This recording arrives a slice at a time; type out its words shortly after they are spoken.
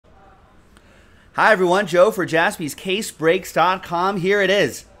Hi everyone, Joe for JaspysCaseBreaks.com. Here it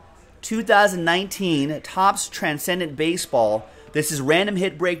is, 2019 Topps Transcendent Baseball. This is random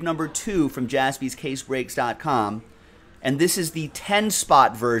hit break number 2 from JaspysCaseBreaks.com, and this is the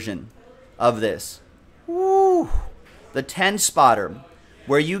 10-spot version of this. Woo! The 10-spotter,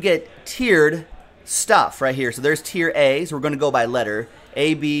 where you get tiered stuff right here. So there's tier A, so we're going to go by letter.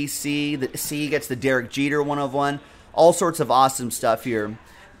 A, B, C. The C gets the Derek Jeter 101. All sorts of awesome stuff here.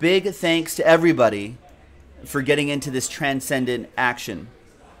 Big thanks to everybody for getting into this Transcendent action.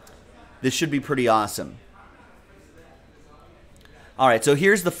 This should be pretty awesome. All right, so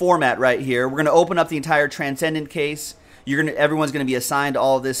here's the format right here. We're going to open up the entire Transcendent case. Everyone's going to be assigned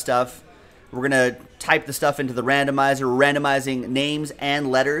all of this stuff. We're going to type the stuff into the randomizer. We're randomizing names and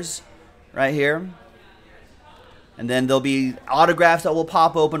letters right here. And then there'll be autographs that will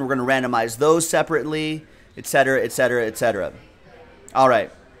pop open. We're going to randomize those separately, etc., etc., etc. All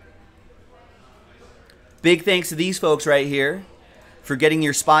right. Big thanks to these folks right here for getting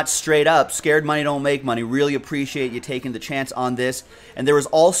your spots straight up. Scared money don't make money. Really appreciate you taking the chance on this. And there was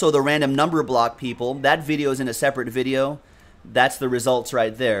also the random number block people. That video is in a separate video. That's the results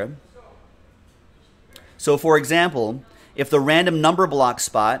right there. So for example, if the random number block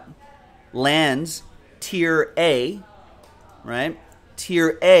spot lands tier A, right?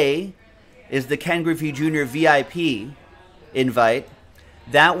 Tier A is the Ken Griffey Jr. VIP invite.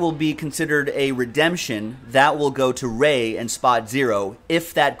 That will be considered a redemption. That will go to Ray and spot 0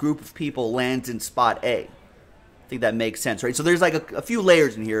 if that group of people lands in spot A. I think that makes sense, right? So there's like a few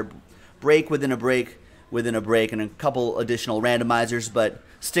layers in here. Break within a break within a break, and a couple additional randomizers, but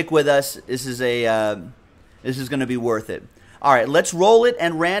stick with us. This is going to be worth it. All right, let's roll it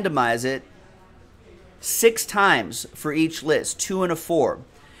and randomize it 6 times for each list, 2 and a 4.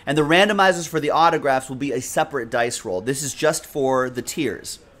 And the randomizers for the autographs will be a separate dice roll. This is just for the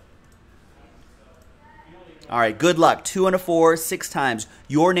tiers. All right, good luck. 2 and a 4, 6 times.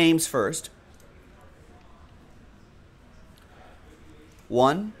 Your names first.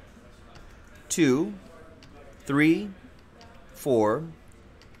 1, 2, 3, 4,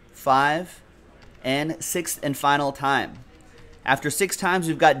 5, and 6th and final time. After 6 times,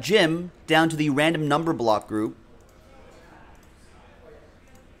 we've got Jim down to the random number block group.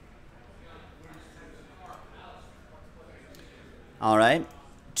 All right,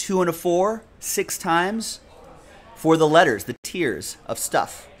 2 and a 4, 6 times for the letters, the tiers of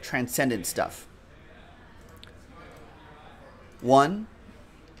stuff, Transcendent stuff. 1,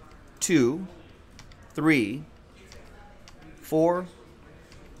 2, 3, 4,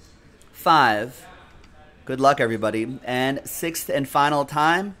 5. Good luck, everybody. And 6th and final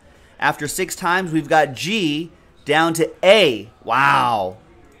time. After 6 times, we've got G down to A. Wow.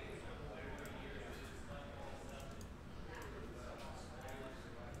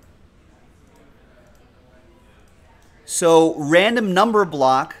 So random number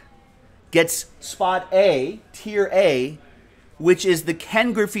block gets spot A, tier A, which is the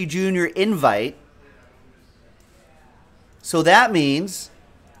Ken Griffey Jr. invite. So that means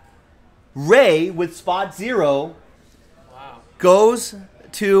Ray with spot 0 goes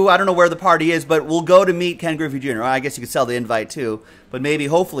to, I don't know where the party is, but we'll go to meet Ken Griffey Jr. I guess you could sell the invite too, but maybe,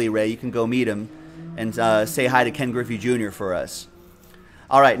 hopefully, Ray, you can go meet him and say hi to Ken Griffey Jr. for us.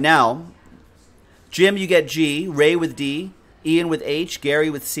 All right, now, Jim, you get G, Ray with D, Ian with H, Gary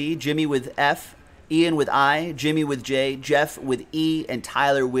with C, Jimmy with F, Ian with I, Jimmy with J, Jeff with E, and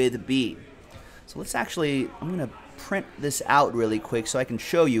Tyler with B. So let's actually, I'm going to print this out really quick so I can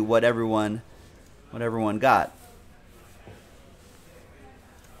show you what everyone got.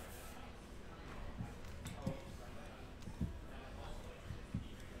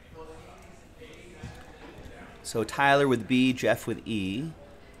 So Tyler with B, Jeff with E.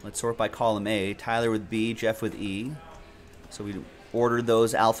 Let's sort by column A. Tyler with B, Jeff with E. So we ordered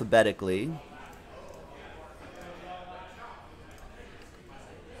those alphabetically.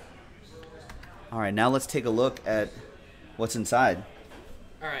 All right, now let's take a look at what's inside.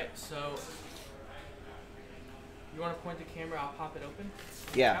 All right, so you want to point the camera? I'll pop it open.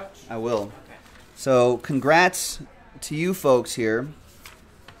 Yeah, Couch? I will. Okay. So congrats to you folks here.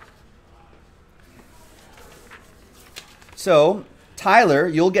 So Tyler,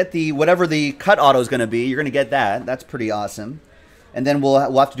 you'll get the whatever the cut auto is going to be. You're going to get that. That's pretty awesome. And then we'll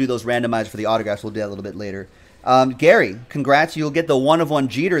have to do those randomized for the autographs. We'll do that a little bit later. Gary, congrats. You'll get the 1-of-1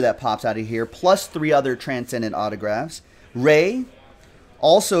 Jeter that pops out of here, plus 3 other Transcendent autographs. Ray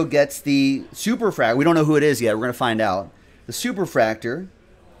also gets the Superfractor. We don't know who it is yet. We're going to find out. The Superfractor.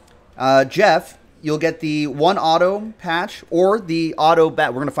 Jeff, you'll get the 1 auto patch or the auto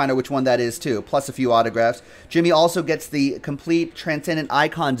bat. We're going to find out which one that is too, plus a few autographs. Jimmy also gets the complete Transcendent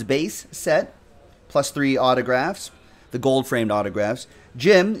Icons base set. plus 3 autographs, the gold framed autographs.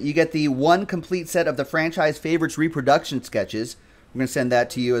 Jim, you get the 1 complete set of the franchise favorites reproduction sketches. We're going to send that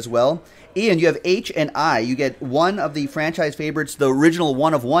to you as well. Ian, you have H and I. You get 1 of the franchise favorites, the original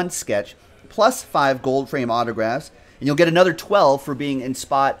 1-of-1 sketch, plus 5 gold frame autographs, and you'll get another 12 for being in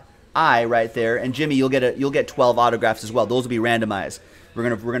spot I right there. And Jimmy, you'll get 12 autographs as well. Those will be randomized. We're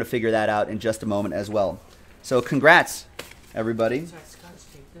gonna figure that out in just a moment as well. So congrats, everybody.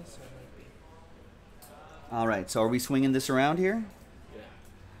 All right. So are we swinging this around here? Yeah.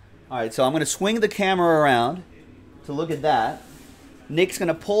 All right. So I'm gonna swing the camera around to look at that. Nick's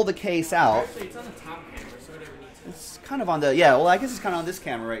gonna pull the case out. Actually, it's on the top camera, so whatever needs to. It's kind of on the Well, I guess it's kind of on this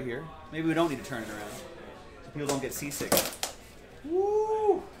camera right here. Maybe we don't need to turn it around so people don't get seasick.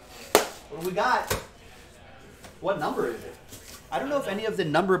 Woo! What do we got? What number is it? I don't know if any of the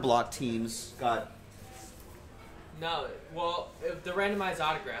number block teams got. No, well, if the randomized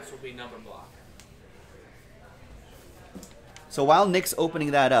autographs will be number block. So while Nick's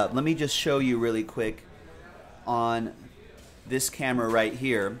opening that up, let me just show you really quick on this camera right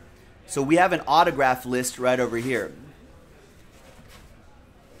here. So we have an autograph list right over here.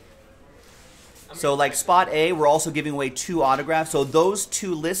 So like spot A, we're also giving away 2 autographs. So those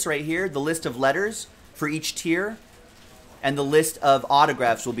 2 lists right here, the list of letters for each tier and the list of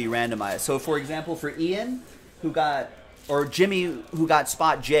autographs will be randomized. So for example, for Ian, or Jimmy, who got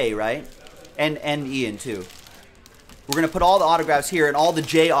spot J, right? And Ian too. We're going to put all the autographs here, and all the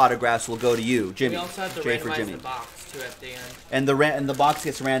J autographs will go to you, Jimmy. We also have to J for randomize Jimmy. the box too at the end. And the box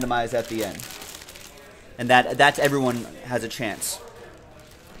gets randomized at the end. And that's everyone has a chance.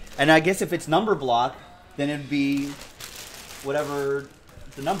 And I guess if it's number block, then it'd be whatever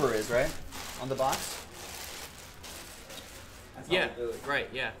the number is, right? On the box? That's how Yeah, we'll do it. right,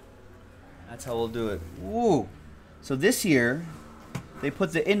 yeah. That's how we'll do it. Woo! So this year, they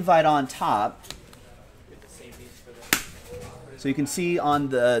put the invite on top. Get the same piece for the... So you can see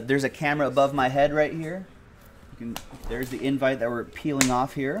there's a camera above my head right here. There's the invite that we're peeling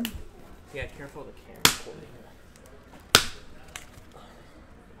off here. Yeah, careful of the camera.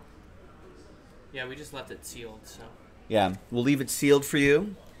 Yeah, we just left it sealed, so. Yeah, we'll leave it sealed for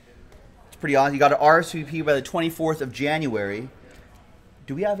you. It's pretty awesome. You got an RSVP by the 24th of January.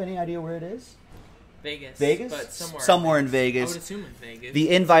 Do we have any idea where it is? Vegas. Vegas? But Somewhere in I Vegas. would assume in Vegas.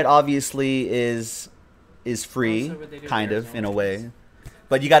 The invite obviously is free, Also, what they do kind in of, in a Arizona way.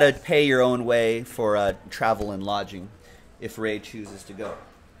 But you got to pay your own way for travel and lodging if Ray chooses to go.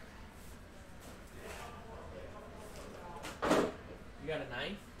 You got a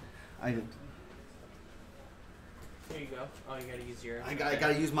knife? I Here you go. Oh, you gotta use your... got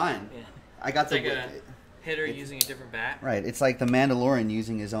to use mine. Yeah. I got It's like a hitter using a different bat. Right, it's like the Mandalorian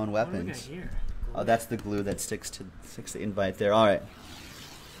using his own What do we got weapons. here? Oh, that's the glue that sticks to the invite there. All right.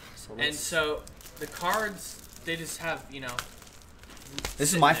 And so, the cards, they just have, you know... This is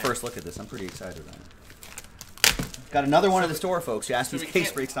sitting my there. first look at this. I'm pretty excited about it. Got another one at the store, folks. You asked So me we can't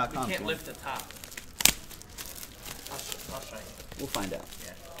casebreaks.com. We can't lift the top. I'll show you. We'll find out.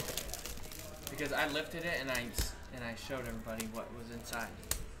 Yeah. Because I lifted it and I showed everybody what was inside.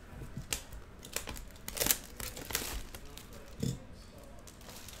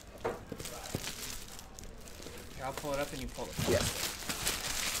 Here, I'll pull it up and you pull it. Yeah.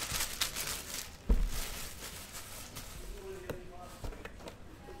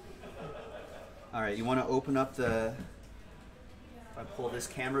 All right, you want to open up the... If I pull this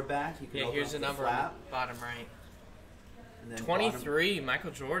camera back, you can Yeah, open here's up the the number on flap. the bottom right. And then 23,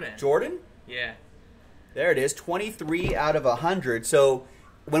 Michael Jordan. Jordan? Yeah. There it is, 23 out of 100. So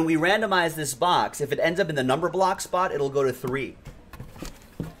when we randomize this box, if it ends up in the number block spot, it'll go to 3.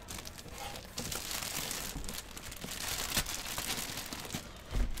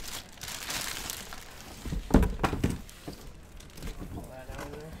 Pull that out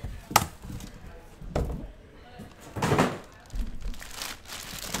of there.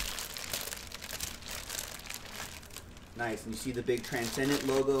 Nice, and you see the big Transcendent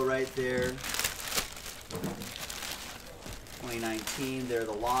logo right there. 2019, there are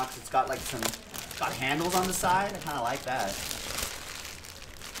the locks. It's got like it's got handles on the side. I kind of like that.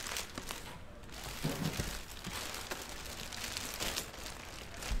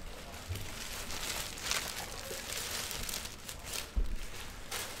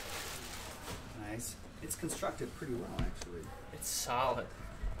 Nice. It's constructed pretty well, actually. It's solid.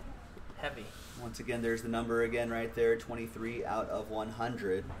 Heavy. Once again, there's the number again right there, 23 out of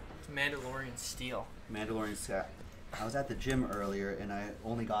 100. It's Mandalorian steel. Mandalorian set. I was at the gym earlier and I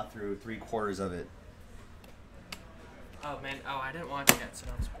only got through 3/4 of it. Oh man, I didn't watch it yet, so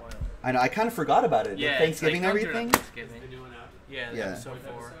don't spoil it. I know, I kind of forgot about it. Yeah, Thanksgiving it's like, everything. Thanksgiving. Yeah, Yeah. episode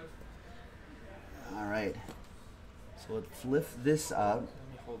 4. All right. So let's lift this up. Let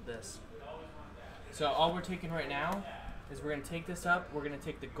me hold this. So all we're taking right now is we're going to take this up. We're going to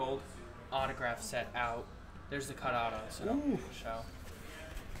take the gold autograph set out. There's the cut auto, so show.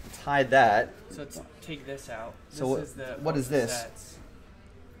 Let's hide that. So let's take this out. So this is the what is this? Sets.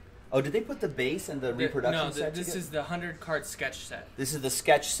 Oh, did they put the base and the reproduction set this together? is the 100 card sketch set. This is the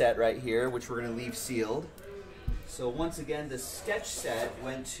sketch set right here, which we're going to leave sealed. So once again, the sketch set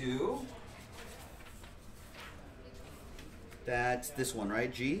went to... That's this one,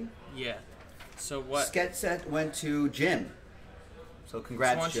 right? G? Yeah. So what? Sketch set went to Jim. So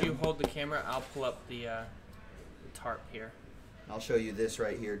congrats, so once Jim. you hold the camera, I'll pull up the tarp here. I'll show you this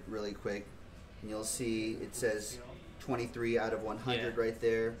right here really quick. And you'll see it says 23 out of 100 right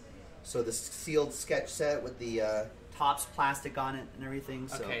there. So the sealed sketch set with the tops plastic on it and everything.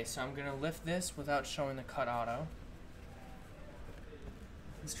 So. Okay, so I'm going to lift this without showing the cut auto.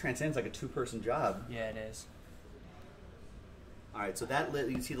 This Transcendent's like a two-person job. Yeah, it is. All right, so that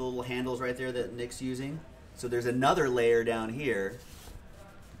you can see the little handles right there that Nick's using. So there's another layer down here.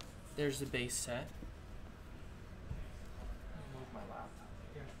 There's the base set. Move my laptop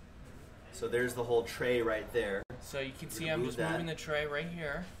here. So there's the whole tray right there. So you can see I'm just moving the tray right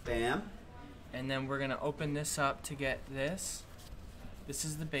here. Bam. And then we're going to open this up to get this. This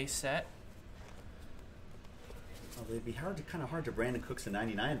is the base set. Oh, it'd be kind of hard to Brandon Cooks in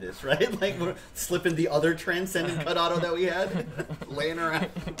 '99 this, right? Like we're slipping the other Transcendent cut auto that we had, laying around.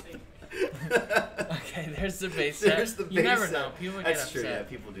 Okay, there's the base set. There's the base you never set. know. People get That's upset. true. Yeah,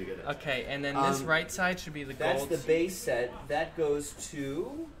 people do get it. Okay, and then this right side should be the That's gold. the base set. That goes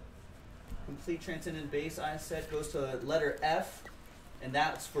to complete Transcendent base. I set goes to letter F, and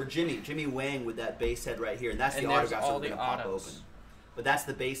that's for Jimmy. Jimmy Wang with that base set right here, and that's the autographs that we're going to pop open. But that's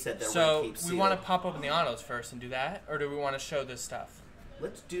the base set that we're going to keep sealed. So we want to pop open the autos first and do that, or do we want to show this stuff?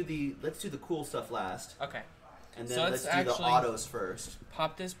 Let's do the cool stuff last. Okay. And then so let's do the autos first.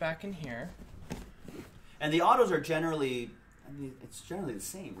 Pop this back in here. And the autos are generally, I mean, it's generally the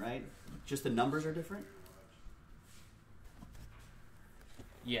same, right? Just the numbers are different?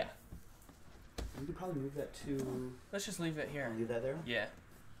 Yeah. We could probably move that to... Let's just leave it here. Leave that there? Yeah.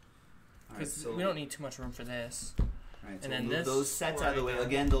 Because we don't need too much room for this. All right, so and then we'll move those sets out of the way.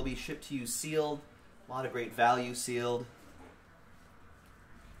 Again, they'll be shipped to you sealed. A lot of great value sealed.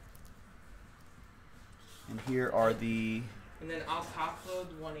 And here are the... And then I'll top load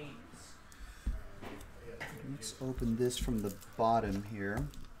 1/8. Let's open this from the bottom here.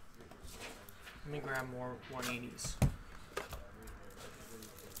 Let me grab more 180s.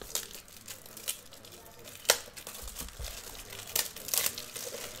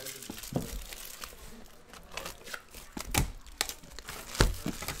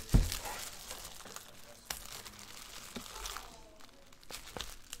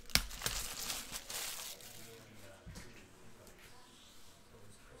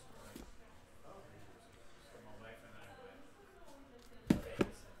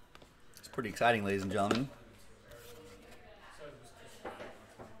 Pretty exciting, ladies and gentlemen.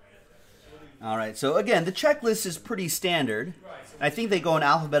 All right, so again, the checklist is pretty standard. I think they go in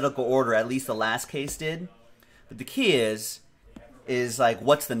alphabetical order, at least the last case did. But the key is like,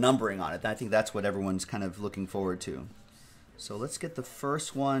 what's the numbering on it? I think that's what everyone's kind of looking forward to. So let's get the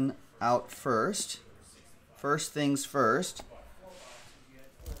first one out first. First things first.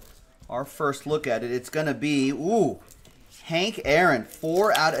 Our first look at it, it's going to be, ooh, Hank Aaron,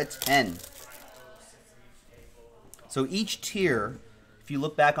 4 out of 10. So each tier, if you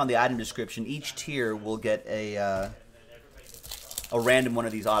look back on the item description, each tier will get a random one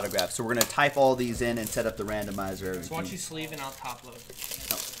of these autographs. So we're going to type all these in and set up the randomizer. So why don't you sleeve and I'll top load.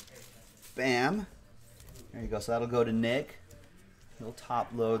 Oh. Bam. There you go. So that'll go to Nick. He'll top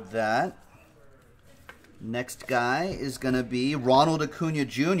load that. Next guy is going to be Ronald Acuna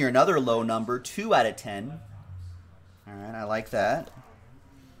Jr., another low number, 2 out of 10. All right, I like that.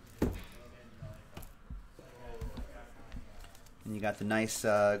 And you got the nice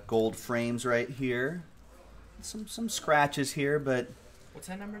gold frames right here. Some scratches here, but... What's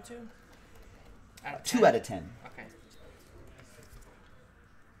that number 2? 2 out of 10. Okay.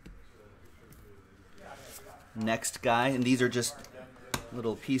 Next guy, and these are just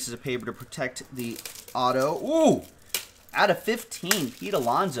little pieces of paper to protect the auto. Ooh! Out of 15, Pete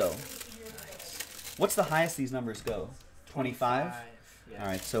Alonso. What's the highest these numbers go? 25? Yeah. All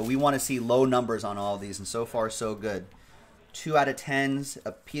right, so we want to see low numbers on all of these, and so far, so good. 2 out of 10s.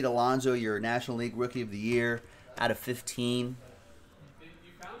 Pete Alonso, your National League Rookie of the Year, out of 15. You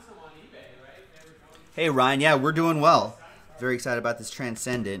found some on eBay, right? Hey, Ryan. Yeah, we're doing well. Very excited about this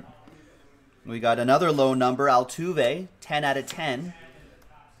Transcendent. We got another low number, Altuve, 10 out of 10.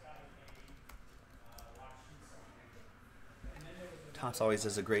 Topps always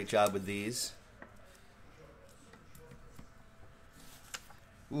does a great job with these.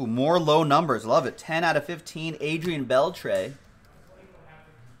 Ooh, more low numbers. Love it. 10 out of 15. Adrian Beltre.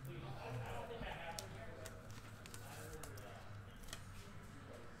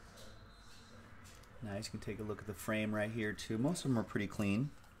 Nice. You can take a look at the frame right here, too. Most of them are pretty clean.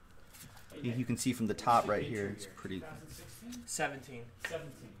 You can see from the top right here, it's pretty. 17.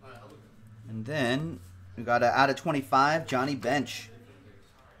 And then we got a out of 25, Johnny Bench.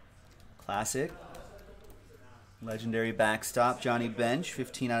 Classic. Legendary backstop, Johnny Bench,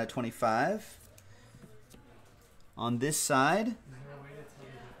 15 out of 25. On this side,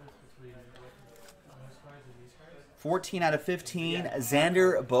 14 out of 15,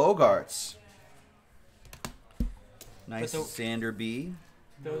 Xander Bogaerts. Nice Xander B.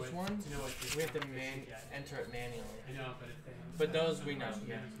 Those ones, we have to enter it manually. But those we know,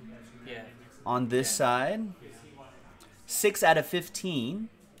 yeah. On this side, 6 out of 15,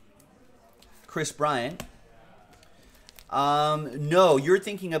 Chris Bryant. No, you're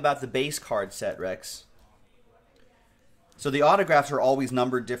thinking about the base card set, Rex. So the autographs are always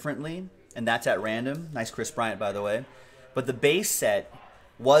numbered differently, and that's at random. Nice Chris Bryant, by the way. But the base set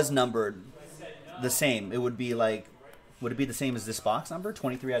was numbered the same. It would be like, would it be the same as this box number?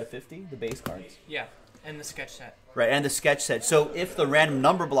 23 out of 50, the base cards? Yeah, and the sketch set. Right, and the sketch set. So if the random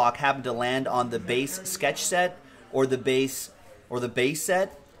number block happened to land on the base sketch set or the base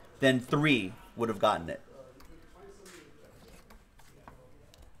set, then 3 would have gotten it.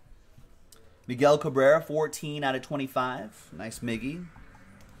 Miguel Cabrera, 14 out of 25. Nice Miggy.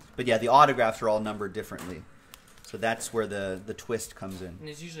 But yeah, the autographs are all numbered differently. So that's where the twist comes in. And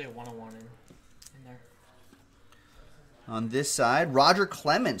there's usually a 101 in there. On this side, Roger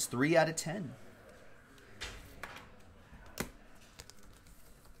Clemens, 3 out of 10.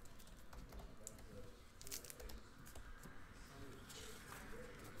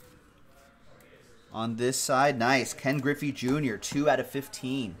 On this side, nice. Ken Griffey Jr., 2 out of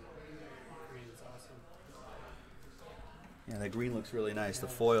 15. Yeah, that green looks really nice. The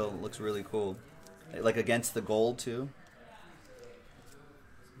foil looks really cool. Like against the gold, too.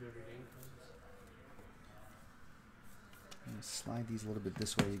 I'm going to slide these a little bit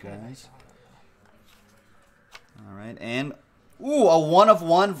this way, you guys. All right, and, ooh, a 1 of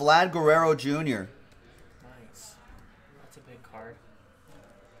 1 Vlad Guerrero Jr. Nice. That's a big card.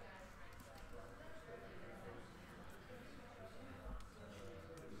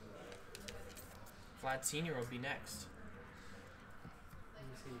 Vlad Sr. will be next.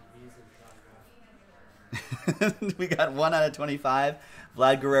 We got 1 out of 25.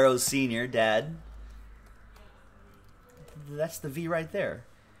 Vlad Guerrero Sr., Dad. That's the V right there.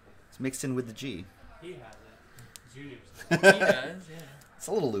 It's mixed in with the G. He has it. Junior's. He does, yeah. It's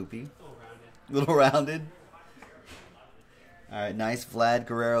a little loopy. A little rounded. A little rounded. All right, nice Vlad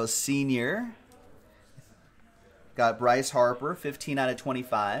Guerrero Sr. Got Bryce Harper, 15 out of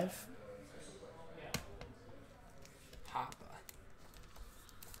 25. Papa.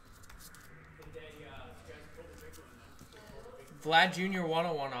 Vlad Jr.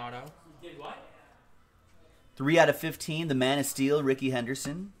 101 auto. Did what? 3 out of 15, the Man of Steel, Ricky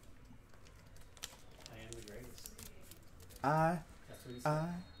Henderson. I am the greatest. I That's what he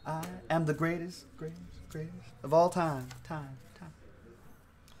said. am the greatest of all time.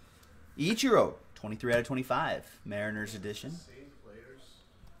 Ichiro, 23 out of 25, Mariners edition.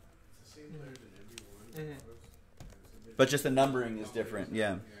 Mm-hmm. But just the numbering is different,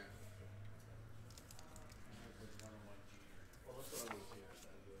 yeah.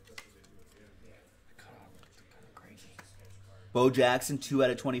 Bo Jackson, 2 out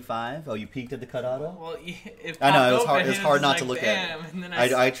of 25. Oh, you peeked at the cut auto? Well, it I know, it was popped hard. open, It's hard not like, to look bam, at. and then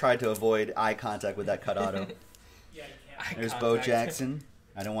I tried to avoid eye contact with that cut auto. Yeah, you can't. There's Bo Jackson.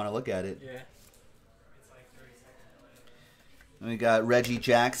 I don't want to look at it. Yeah. It's like 30 seconds. We got Reggie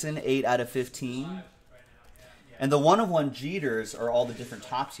Jackson, 8 out of 15. And the 1 of 1 Jeters are all the different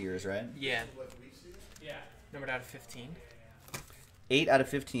top tiers, right? Yeah. Yeah. Numbered out of 15. 8 out of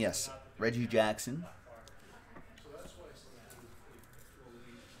 15, yes. Reggie Jackson.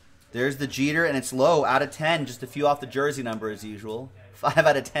 There's the Jeter, and it's low, out of 10. Just a few off the jersey number as usual. 5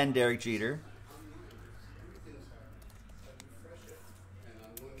 out of 10, Derek Jeter.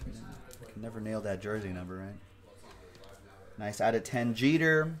 I can never nail that jersey number, right? Nice out of 10,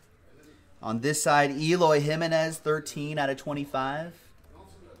 Jeter. On this side, Eloy Jimenez, 13 out of 25.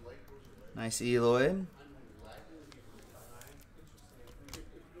 Nice Eloy.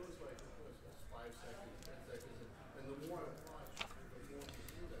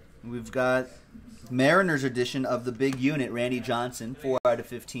 We've got Mariners edition of the big unit, Randy Johnson, 4 out of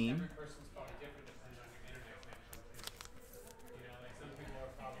 15.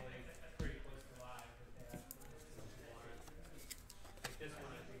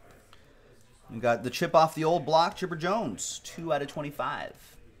 We got the chip off the old block, Chipper Jones, 2 out of 25.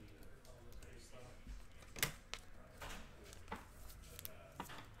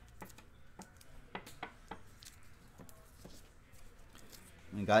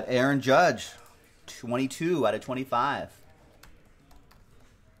 We got Aaron Judge, 22 out of 25.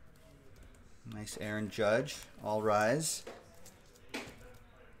 Nice Aaron Judge. All rise.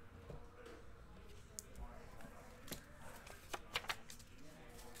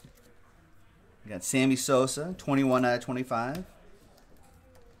 We got Sammy Sosa, 21 out of 25.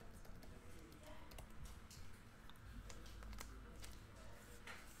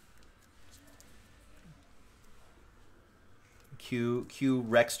 Q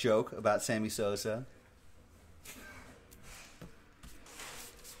Rex joke about Sammy Sosa.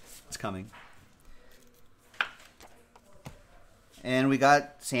 It's coming. And we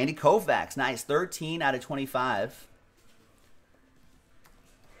got Sandy Koufax. Nice. 13 out of 25.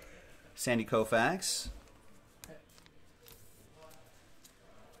 Sandy Koufax.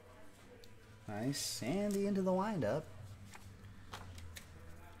 Nice. Sandy into the windup.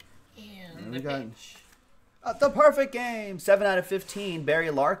 And we got the perfect game. 7 out of 15.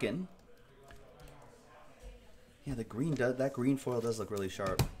 Barry Larkin. Yeah, the green that green foil does look really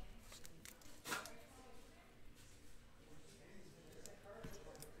sharp.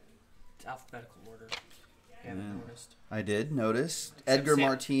 It's alphabetical order. You haven't noticed. I did notice. Edgar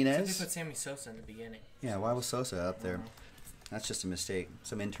Martinez. They put Sammy Sosa in the beginning. Yeah, why was Sosa up there? That's just a mistake.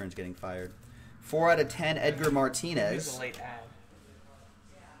 Some intern's getting fired. 4 out of 10, Edgar Martinez. It was a late ad.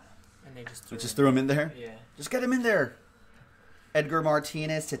 And they just threw him in there? Yeah. Just get him in there. Edgar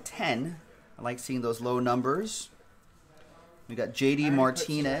Martinez to 10. I like seeing those low numbers. We got JD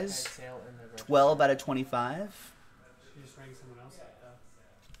Martinez, 12 out of 25. She just rang someone else like that.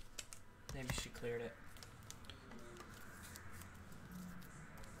 Maybe she cleared it.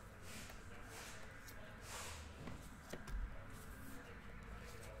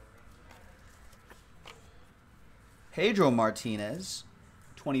 Pedro Martinez,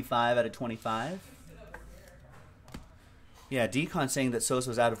 25 out of 25. Yeah, Decon saying that Sosa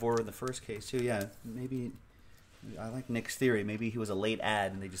was out of order in the first case, too. Yeah, maybe, I like Nick's theory. Maybe he was a late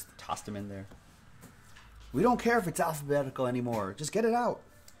ad and they just tossed him in there. We don't care if it's alphabetical anymore. Just get it out.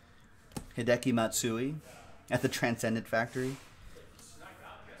 Hideki Matsui at the Transcendent Factory.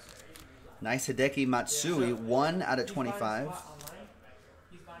 Nice Hideki Matsui, 1 out of 25.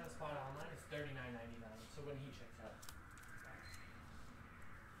 He's buying a spot online. It's $39.99. So when he checks out.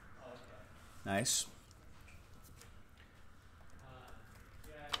 Nice.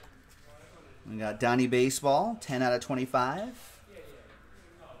 We got Donnie Baseball, 10 out of 25.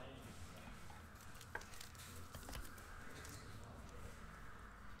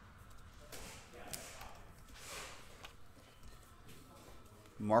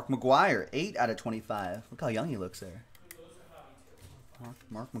 Mark McGuire, 8 out of 25. Look how young he looks there.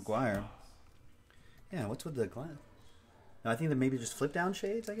 Mark McGuire. Yeah, what's with the glass? No, I think that maybe just flip down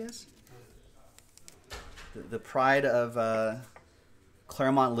shades, I guess. The pride of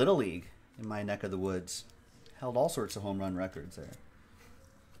Claremont Little League in my neck of the woods. Held all sorts of home run records there.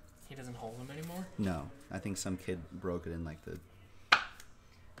 He doesn't hold them anymore? No, I think some kid broke it in like the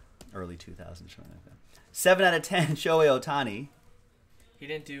early 2000s, something like that. 7 out of 10, Shohei Ohtani. He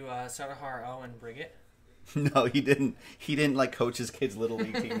didn't do Sadahar Owen Brigitte? No, he didn't. He didn't like coach his kid's little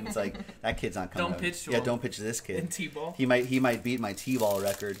league team. It's like that kid's not coming. Don't pitch to him. him. Don't pitch to this kid. In T-ball? He might beat my T-ball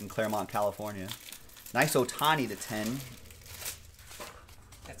record in Claremont, California. Nice Ohtani to 10.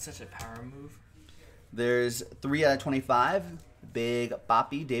 That's such a power move. There's 3 out of 25. Big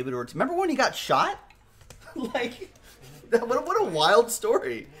Boppy, David Ortiz. Remember when he got shot? Like, what a wild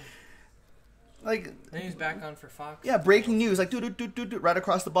story. Like, then he's back on for Fox. Yeah, breaking news, like right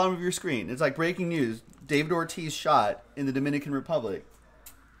across the bottom of your screen. It's like breaking news. David Ortiz shot in the Dominican Republic.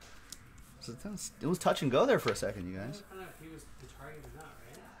 So it was touch and go there for a second, you guys. I don't know if he was the target or not,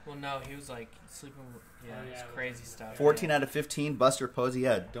 right? Well, no, he was like sleeping. It's crazy stuff. 14 out of 15, Buster Posey.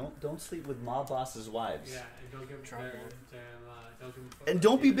 Yeah, don't sleep with mob bosses' wives. Yeah, and don't give Trouble. And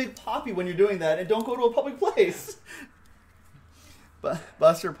don't be Big Poppy when you're doing that, and don't go to a public place. But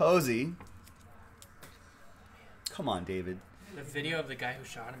Buster Posey. Come on, David. The video of the guy who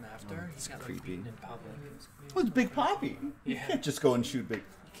shot him after, he's got like creepy. beaten in public. Well, it's Big Poppy. Yeah. You can't just go and shoot Big.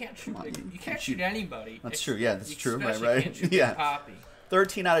 You can't shoot. Come on, You can't shoot anybody. That's true. Yeah, that's true. Especially Right. Can't shoot Yeah. Big Poppy.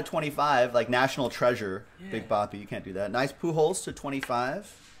 13 out of 25, like national treasure. Yeah. Big Poppy. You can't do that. Nice Pujols to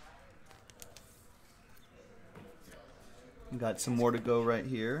 25. We got some more to go right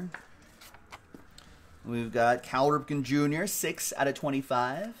here. We've got Cal Ripken Jr., 6 out of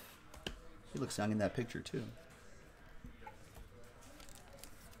 25. He looks young in that picture, too.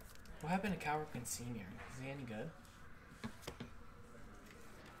 What happened to Cal Ripken Sr.? Is he any good?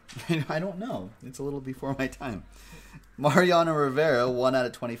 I don't know. It's a little before my time. Mariano Rivera, 1 out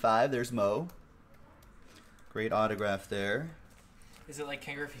of 25. There's Mo. Great autograph there. Is it like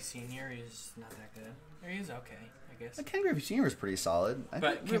Ken Griffey Sr.? He's not that good. Or he's okay, I guess. Ken Griffey Sr. was pretty solid.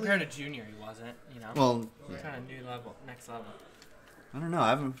 But compared to Junior, he wasn't, you know? Well, yeah. Kind of new level, next level. I don't know. I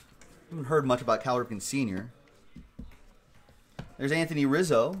haven't heard much about Cal Ripken Sr. There's Anthony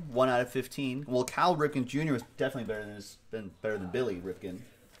Rizzo, 1 out of 15. Well, Cal Ripken Jr. was definitely better than Billy Ripken.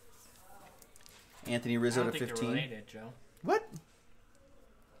 Anthony Rizzo to 15. They're related, Joe. What?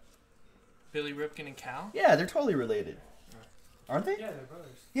 Billy Ripken and Cal? Yeah, they're totally related. Aren't they? Yeah, they're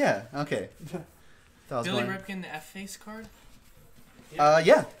brothers. Yeah, okay. Billy Ripken, the F-face card?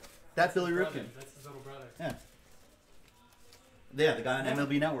 Yeah. That's Billy Ripken. That's his little brother. Yeah. Yeah, the guy on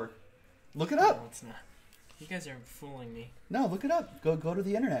MLB Network. Look it up. No, it's not. You guys are fooling me. No, look it up. Go to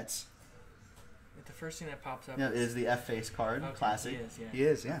the internets. The first thing that pops up Yeah, it is the F-face card. Okay, Classic. He is, yeah. He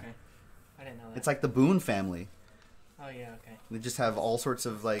is, yeah. Okay. I didn't know that. It's like the Boone family. Oh, yeah, okay. They just have all sorts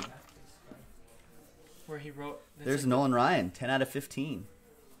of, like... Where he wrote... There's like Nolan Ryan, 10 out of 15.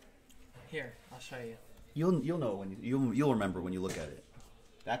 Here, I'll show you. You'll know when you'll remember when you look at it.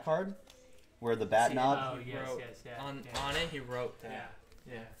 That card, where the bat See, nod, Oh, He yes, wrote yes, yeah. on yeah. it, he wrote that.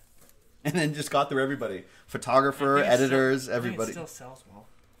 Yeah. Yeah. and then just got through everybody, photographer, I think it editors, still, I think everybody. it still sells well.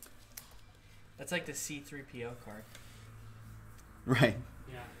 That's like the C3PO card. Right.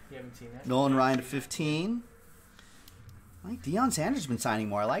 Yeah. You haven't seen that? Nolan Ryan to 15. I think Deion Sanders has been signing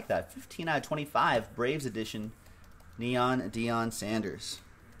more. I like that. 15 out of 25, Braves edition. Neon Deion Sanders.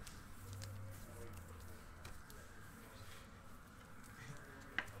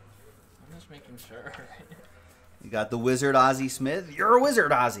 I'm just making sure. You got the Wizard Ozzie Smith. You're a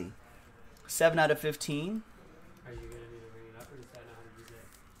wizard, Ozzie. 7 out of 15. Are you going to need to bring it up, or does that know how to use it?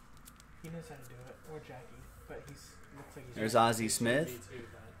 He knows how to do it, or Jackie, but looks like he's. There's Ozzie Me Smith. too,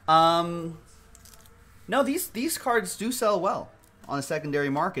 but No, these cards do sell well on a secondary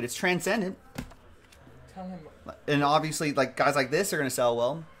market. It's Transcendent. Tell him. And obviously, like guys like this are going to sell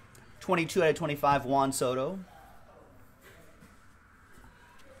well. 22 out of 25, Juan Soto.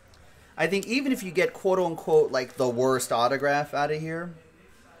 I think even if you get quote-unquote like the worst autograph out of here,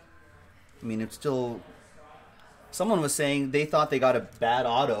 I mean, it's still... Someone was saying they thought they got a bad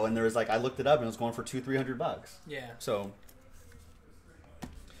auto, and there was like, I looked it up, and it was going for $200-300. Yeah. So...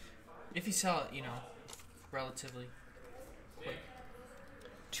 If you sell it, relatively quick.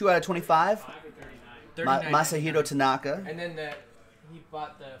 2 out of 25, 5 or 39. Masahiro Tanaka. And then he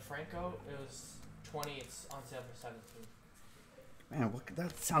bought the Franco. It was 20. It's on sale for 17. Man,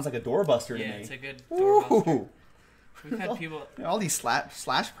 that sounds like a doorbuster Yeah, to me. it's a good doorbuster. Ooh. We've had people. All these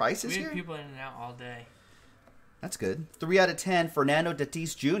slash prices We here? had people in and out all day. That's good. 3 out of 10, Fernando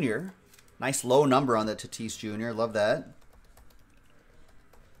Tatis Jr. Nice low number on the Tatis Jr. Love that.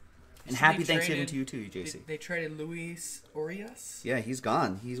 And So happy they Thanksgiving traded- to you too, JC. They traded Luis Urias. Yeah, he's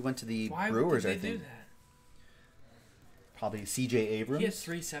gone. He went to the Why Brewers, would I they think. do that? Probably C.J. Abrams. He has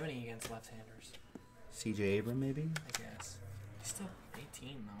 370 against left-handers. C.J. Abrams, maybe. I guess. He's still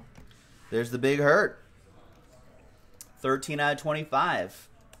 18 though. There's the big hurt. 13 out of 25.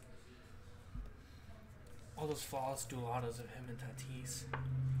 All those flawless dual autos of him and Tatis.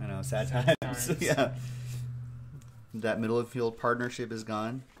 I know, sad Sad times. times. Yeah. That middle of field partnership is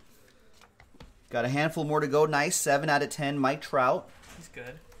gone. Got a handful more to go. Nice. 7 out of 10, Mike Trout. He's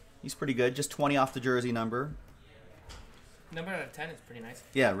good. He's pretty good. Just 20 off the jersey number. Number out of 10 is pretty nice.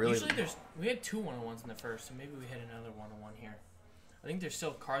 Yeah, really. Usually we had 2 101s in the first, so maybe we hit another 101 here. I think there's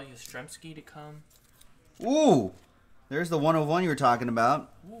still Carl Yastrzemski to come. Ooh, there's the 1 of 1 you were talking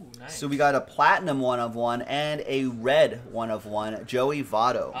about. Ooh, nice. So we got a platinum 1 of 1 and a red 1 of 1. Joey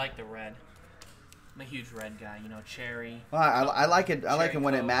Votto. I like the red. I'm a huge red guy. Cherry. Well, I like it. I like it Cherry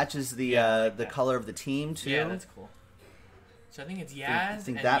when it Coke. matches the Yeah, I like the that. color of the team too. Yeah, that's cool. So I think it's Yaz. I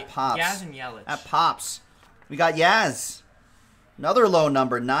think and that pops. Yaz and Yelich. That pops. We got Yaz. Another low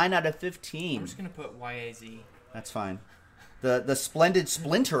number, 9 out of I'm 15. just gonna put YAZ. That's fine. The Splendid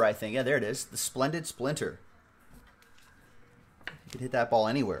Splinter, I think. Yeah, there it is. The Splendid Splinter. You could hit that ball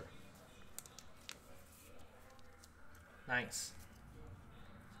anywhere. Nice.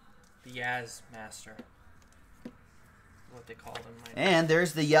 The Yaz Master. What they called him. And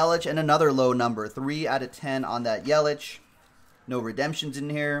there's the Yelich and another low number. 3 out of 10 on that Yelich. No redemptions in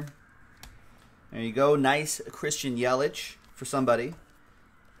here. There you go. Nice Christian Yelich for somebody.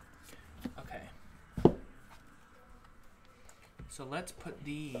 Okay. So let's put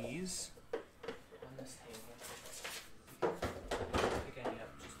these on this table. Again,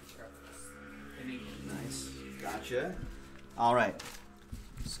 just be careful. Nice. Gotcha. All right.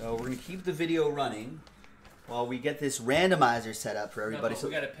 So we're gonna keep the video running while we get this randomizer set up for everybody. No,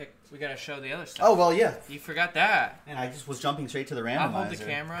 but we gotta show the other stuff. Oh well, yeah. You forgot that. And I just was jumping straight to the randomizer. I'll hold the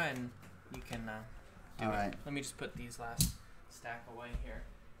camera and you can do All it. right. Let me just put these last stack away here.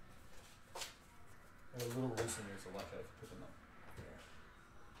 They're a little loose in here, so watch out if you put them up.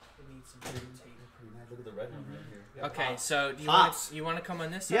 We need some tape. Pretty nice. Look at the red one right here. Okay, so do you want to come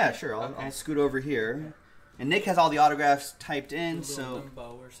on this side? Yeah, sure. I'll scoot over here. And Nick has all the autographs typed in, Do a so little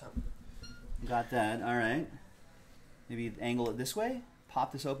bow or something. got that. All right. Maybe angle it this way.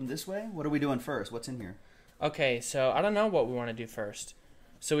 Pop this open this way. What are we doing first? What's in here? Okay, so I don't know what we want to do first.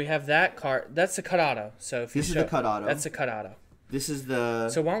 So we have that card. That's the cut auto. So if This you is the cut auto. That's the cut auto. This is the.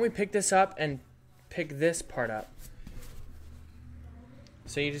 So why don't we pick this up and pick this part up?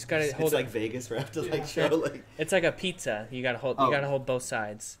 So you just gotta hold It's it. like Vegas, where I have to like show like. It's like a pizza. You gotta hold. Oh. You gotta hold both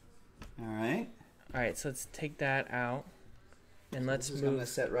sides. All right. All right. So let's take that out, and let's This is gonna move.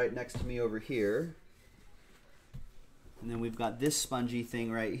 set right next to me over here. And then we've got this spongy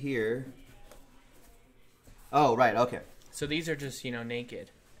thing right here. Oh, right. Okay. So these are just naked.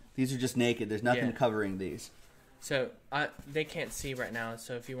 These are just naked. There's nothing Yeah. covering these. So they can't see right now.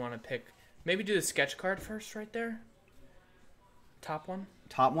 So if you want to pick, maybe do the sketch card first, right there. Top one.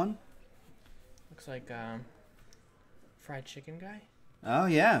 Top one. Looks like fried chicken guy. Oh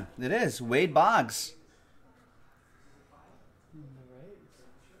yeah, it is Wade Boggs.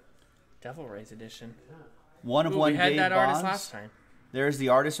 Devil Rays edition. One of Ooh, one. we had Wade that artist Boggs. last time. There's the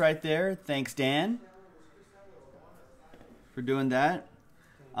artist right there. Thanks, Dan, for doing that.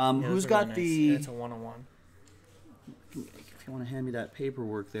 Yeah, Who's those are got really nice. the? Yeah, it's a 101. If you want to hand me that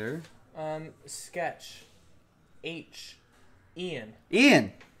paperwork there. Sketch. H. Ian.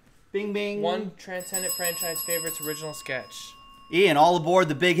 Ian. Bing bing. One Transcendent franchise favorites original sketch. Ian, all aboard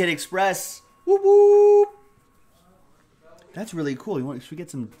the Big Hit Express. Whoop whoop. That's really cool. Should we get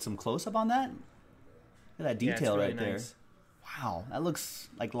some close up on that? Look at that Yeah, it's detail really right there. nice. Wow, that looks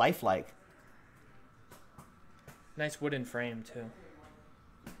like lifelike. Nice wooden frame too.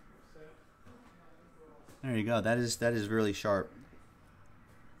 There you go. That is really sharp.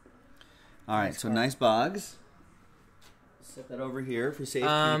 All right, Nice so card. nice Boggs. Set that over here for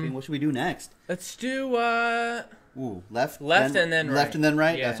safekeeping. What should we do next? Let's do Ooh, left and then left right. and then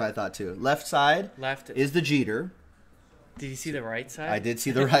right. Yeah. That's what I thought too. Left side left. is the Jeter. Did you see the right side? I did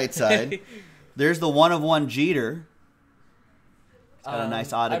see the right side. There's the one of one Jeter. It's got a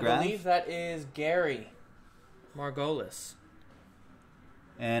nice autograph. I believe that is Gary Margolis.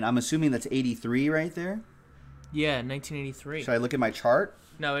 And I'm assuming that's 83 right there. Yeah, 1983. Should I look at my chart?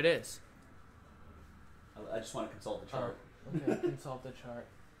 No, it is. I just want to consult the chart. Okay, consult the chart.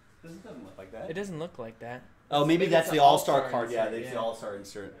 It doesn't look like that. It doesn't look like that. Oh, maybe that's it's the an All-Star All-Star card. Yeah, insert, that's yeah. the All-Star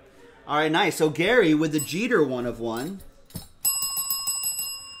insert. All right, nice. So Gary with the Jeter one of one.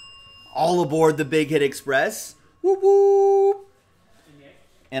 All aboard the Big Hit Express. Whoop whoop.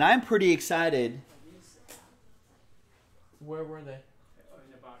 And I'm pretty excited. Where were they?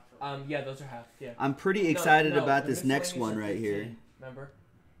 In the box. Yeah, those are half. Yeah. I'm pretty excited No, about the this next miscellaneous one are right 15, here. Remember?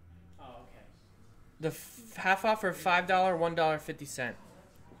 Oh, okay. The half off for $5, $1.50.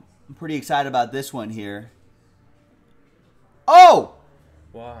 I'm pretty excited about this one here. Oh!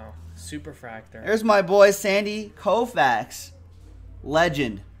 Wow. Superfractor. There's my boy Sandy Koufax.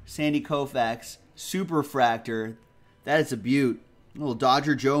 Legend. Sandy Koufax. Superfractor. That is a beaut. Little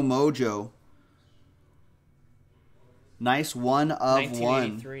Dodger Joe Mojo. Nice one of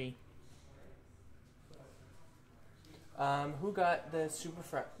one. 1983. Who got the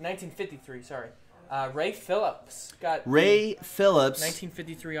Superfractor? 1953, sorry. Ray Phillips got Ray Phillips.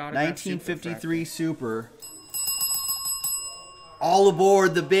 1953 autograph. 1953 Super. All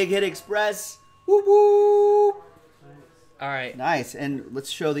aboard the Big Hit Express. Woo woo. All right. Nice. And let's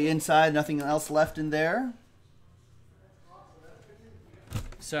show the inside. Nothing else left in there.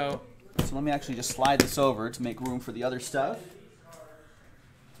 So So let me actually just slide this over to make room for the other stuff.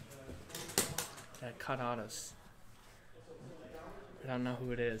 that cut autos. I don't know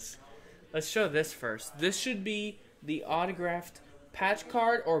who it is. Let's show this first. This should be the autographed patch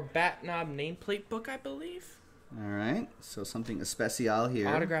card or bat knob nameplate book, I believe. All right. So something especial here.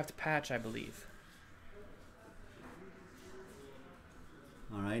 Autographed patch, I believe.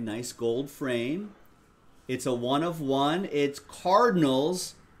 All right. Nice gold frame. It's a one of one. It's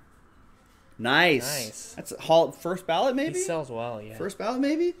Cardinals. Nice. Nice. That's first ballot, maybe? He sells well, yeah. First ballot,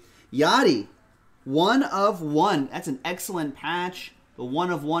 maybe? Yachty. One of one. That's an excellent patch. The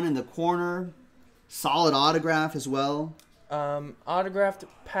one of one in the corner. Solid autograph as well. Autographed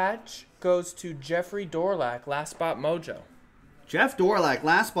patch goes to Jeffrey Dorlack, Last Spot Mojo. Jeff Dorlack,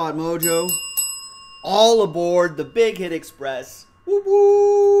 Last Spot Mojo. All aboard the Big Hit Express. Woo Whoop,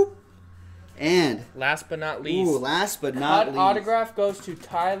 whoop. And last but not least, last but not least, autograph goes to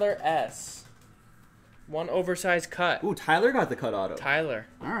Tyler S. One oversized cut. Ooh, Tyler got the cut auto. Tyler.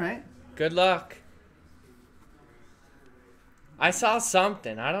 All right. Good luck. I saw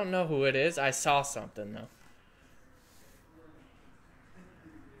something. I don't know who it is. I saw something though.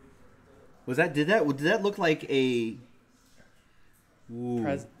 Did that look like a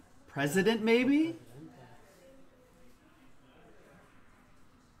president maybe?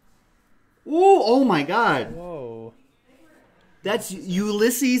 Ooh, oh my God. Whoa. That's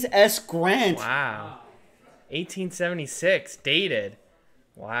Ulysses S. Grant. Wow. 1876, dated.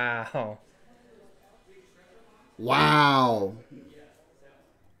 Wow. Wow.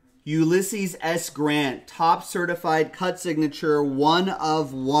 Ulysses S. Grant, top certified cut signature, 1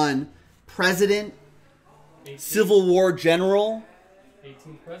 of 1. President, 18th. Civil War general.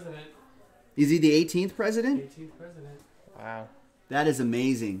 18th president. Is he the 18th president? 18th president. Wow. That is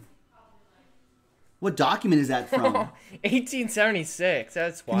amazing. What document is that from? 1876.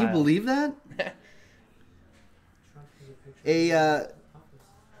 That's wild. Can you believe that? Trump has a picture.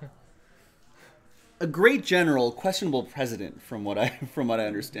 A great general, questionable president, from what I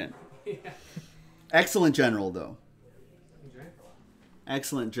understand. Yeah. Excellent general, though. He drank a lot.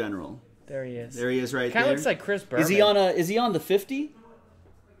 Excellent general. There he is. There he is, right Kind there. of looks like Chris Berman. Is he on the 50?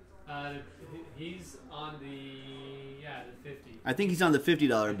 He's on the 50. I think he's on the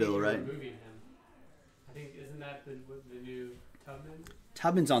 $50 bill, We're right? removing him. I think isn't that the new Tubman?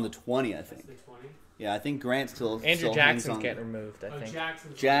 Tubman's on the 20, I That's think. the 20. Yeah, I think Grant still. Andrew still hangs Jackson's on. getting removed, I Oh, think.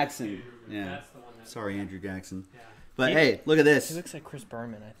 Jackson. Yeah. That's the one. Sorry, Andrew Jackson. Yeah. But He- hey, look at He this. looks like Chris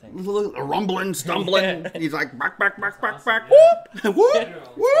Berman, I think. Look, rumbling, stumbling. He's like back, back, back, back, Awesome, back. yeah. Whoop, whoop, General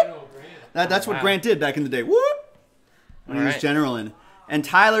whoop. Grant. That's what Wow. Grant did back in the day. Whoop. When he was Alright. generaling. And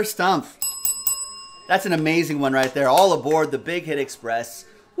Tyler Stumpf. That's an amazing one right there. All aboard the Big Hit Express.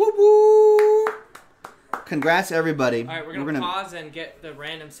 Whoop, whoop. Congrats, everybody. All right, we're gonna pause and get the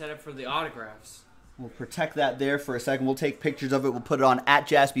random setup for the autographs. We'll protect that there for a second. We'll take pictures of it. We'll put it on at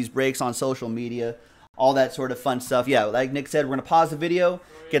Jaspy's Breaks on social media. All that sort of fun stuff. Yeah, like Nick said, we're going to pause the video,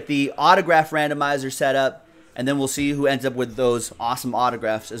 get the autograph randomizer set up, and then we'll see who ends up with those awesome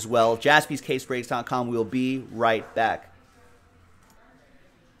autographs as well. JaspysCaseBreaks.com. We'll be right back.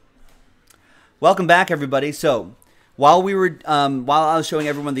 Welcome back, everybody. So, while I was showing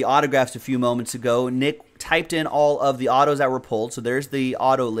everyone the autographs a few moments ago, Nick typed in all of the autos that were pulled. So there's the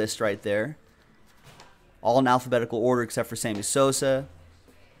auto list right there. All in alphabetical order except for Sammy Sosa.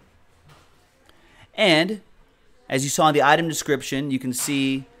 And as you saw in the item description, you can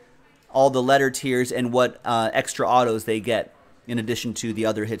see all the letter tiers and what extra autos they get in addition to the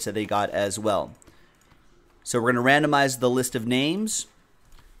other hits that they got as well. So we're going to randomize the list of names.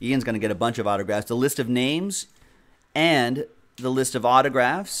 Ian's going to get a bunch of autographs. The list of names and the list of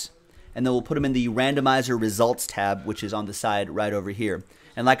autographs. And then we'll put them in the randomizer results tab, which is on the side right over here.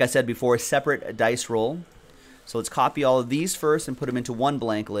 And like I said before, separate dice roll. So let's copy all of these first and put them into one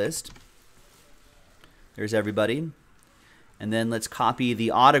blank list. There's everybody. And then let's copy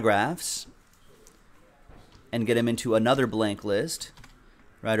the autographs and get them into another blank list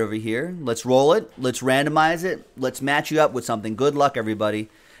right over here. Let's roll it. Let's randomize it. Let's match you up with something. Good luck, everybody.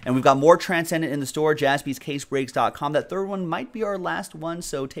 And we've got more Transcendent in the store, JaspysCaseBreaks.com. That third one might be our last one,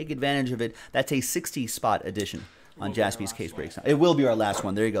 so take advantage of it. That's a 60-spot edition on Jaspy's Case Breaks. It will be our last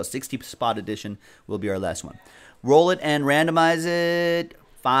one. There you go. 60-spot edition will be our last one. Roll it and randomize it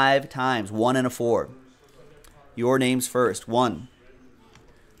 5 times. 1 and a 4. Your names first. 1,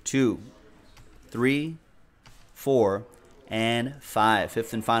 2, 3, 4, and 5.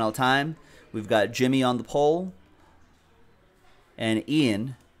 Fifth and final time. We've got Jimmy on the pole and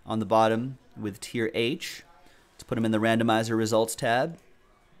Ian on the bottom with tier H. Let's put them in the randomizer results tab.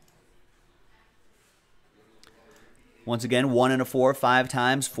 Once again, 1 and a 4, 5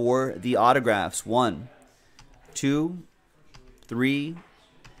 times for the autographs. 1, 2, 3,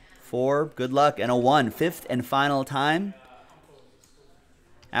 4. Good luck. And a 1. Fifth and final time.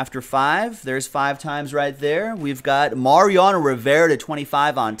 After 5, there's 5 times right there. We've got Mariano Rivera to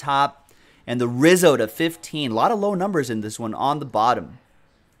 25 on top. And the Rizzo to 15. A lot of low numbers in this one on the bottom.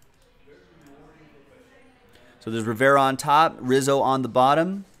 So there's Rivera on top, Rizzo on the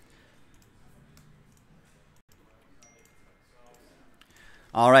bottom.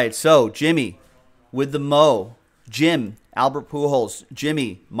 All right, so Jimmy with the Mo. Jim Albert Pujols,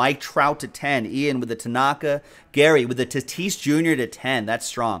 Jimmy, Mike Trout to 10, Ian with the Tanaka, Gary with the Tatis Jr. to 10, that's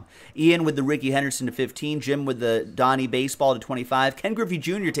strong. Ian with the Ricky Henderson to 15, Jim with the Donnie Baseball to 25, Ken Griffey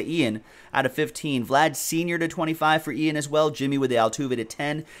Jr. to Ian out of 15, Vlad Sr. to 25 for Ian as well, Jimmy with the Altuve to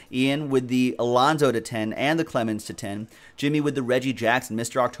 10, Ian with the Alonso to 10 and the Clemens to 10, Jimmy with the Reggie Jackson,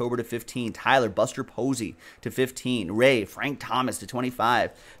 Mr. October to 15, Tyler, Buster Posey to 15, Ray, Frank Thomas to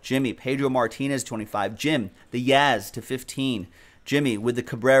 25, Jimmy, Pedro Martinez to 25, Jim, the Yaz to 15, Jimmy with the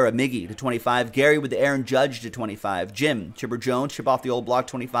Cabrera, Miggy to 25, Gary with the Aaron Judge to 25, Jim, Chipper Jones, chip off the old block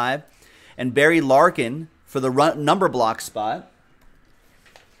 25, and Barry Larkin for the number block spot.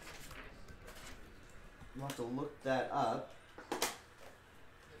 You'll have to look that up.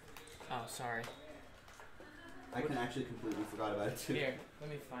 Oh, sorry. I can actually completely forgot about it too. Here, let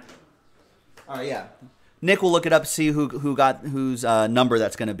me find it. All right, yeah. Nick will look it up, see who got whose number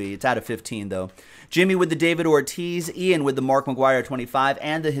that's going to be. It's out of 15, though. Jimmy with the David Ortiz, Ian with the Mark McGuire 25,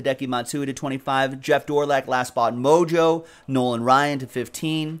 and the Hideki Matsui to 25. Jeff Dorlack, last spot Mojo. Nolan Ryan to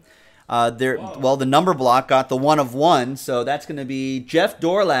 15. Well, the number block got the 1 of 1, so that's going to be Jeff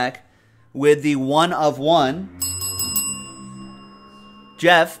Dorlack with the 1 of 1.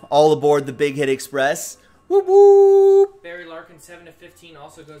 Jeff, all aboard the Big Hit Express. Whoop, whoop. Barry Larkin, 7 of 15,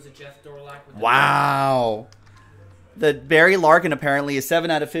 also goes to Jeff Dorlack. With the Wow. The Barry Larkin apparently is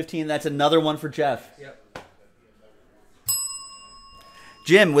 7 out of 15. That's another one for Jeff. Yep.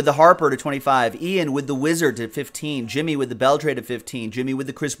 Jim with the Harper to 25. Ian with the Wizard to 15. Jimmy with the Beltray to 15. Jimmy with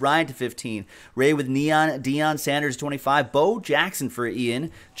the Chris Bryant to 15. Ray with Deion Sanders to 25. Bo Jackson for Ian.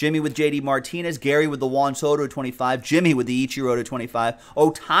 Jimmy with JD Martinez. Gary with the Juan Soto to 25. Jimmy with the Ichiro to 25.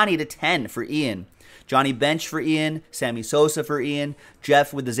 Ohtani to 10 for Ian. Johnny Bench for Ian, Sammy Sosa for Ian,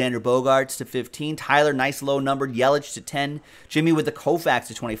 Jeff with the Xander Bogaerts to 15, Tyler, nice low numbered, Yelich to 10, Jimmy with the Koufax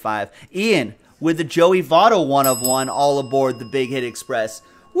to 25, Ian with the Joey Votto 1 of 1, all aboard the Big Hit Express.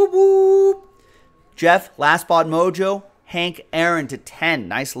 Whoop whoop. Jeff, last spot Mojo, Hank Aaron to 10,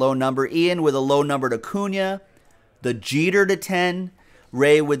 nice low number, Ian with a low numbered Acuna, the Jeter to 10,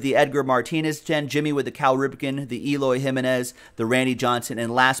 Ray with the Edgar Martinez 10, Jimmy with the Cal Ripken, the Eloy Jimenez, the Randy Johnson,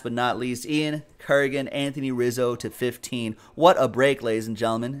 and last but not least, Ian Kerrigan, Anthony Rizzo to 15. What a break, ladies and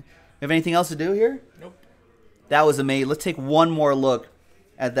gentlemen. You have anything else to do here? Nope. That was amazing. Let's take one more look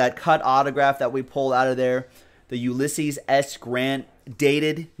at that cut autograph that we pulled out of there. The Ulysses S. Grant,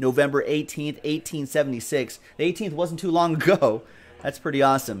 dated November 18th, 1876. The 18th wasn't too long ago. That's pretty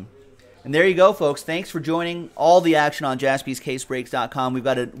awesome. And there you go, folks. Thanks for joining all the action on JaspysCaseBreaks.com. We've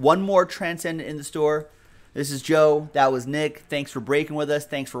got one more Transcendent in the store. This is Joe. That was Nick. Thanks for breaking with us.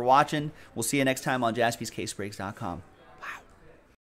 Thanks for watching. We'll see you next time on JaspysCaseBreaks.com.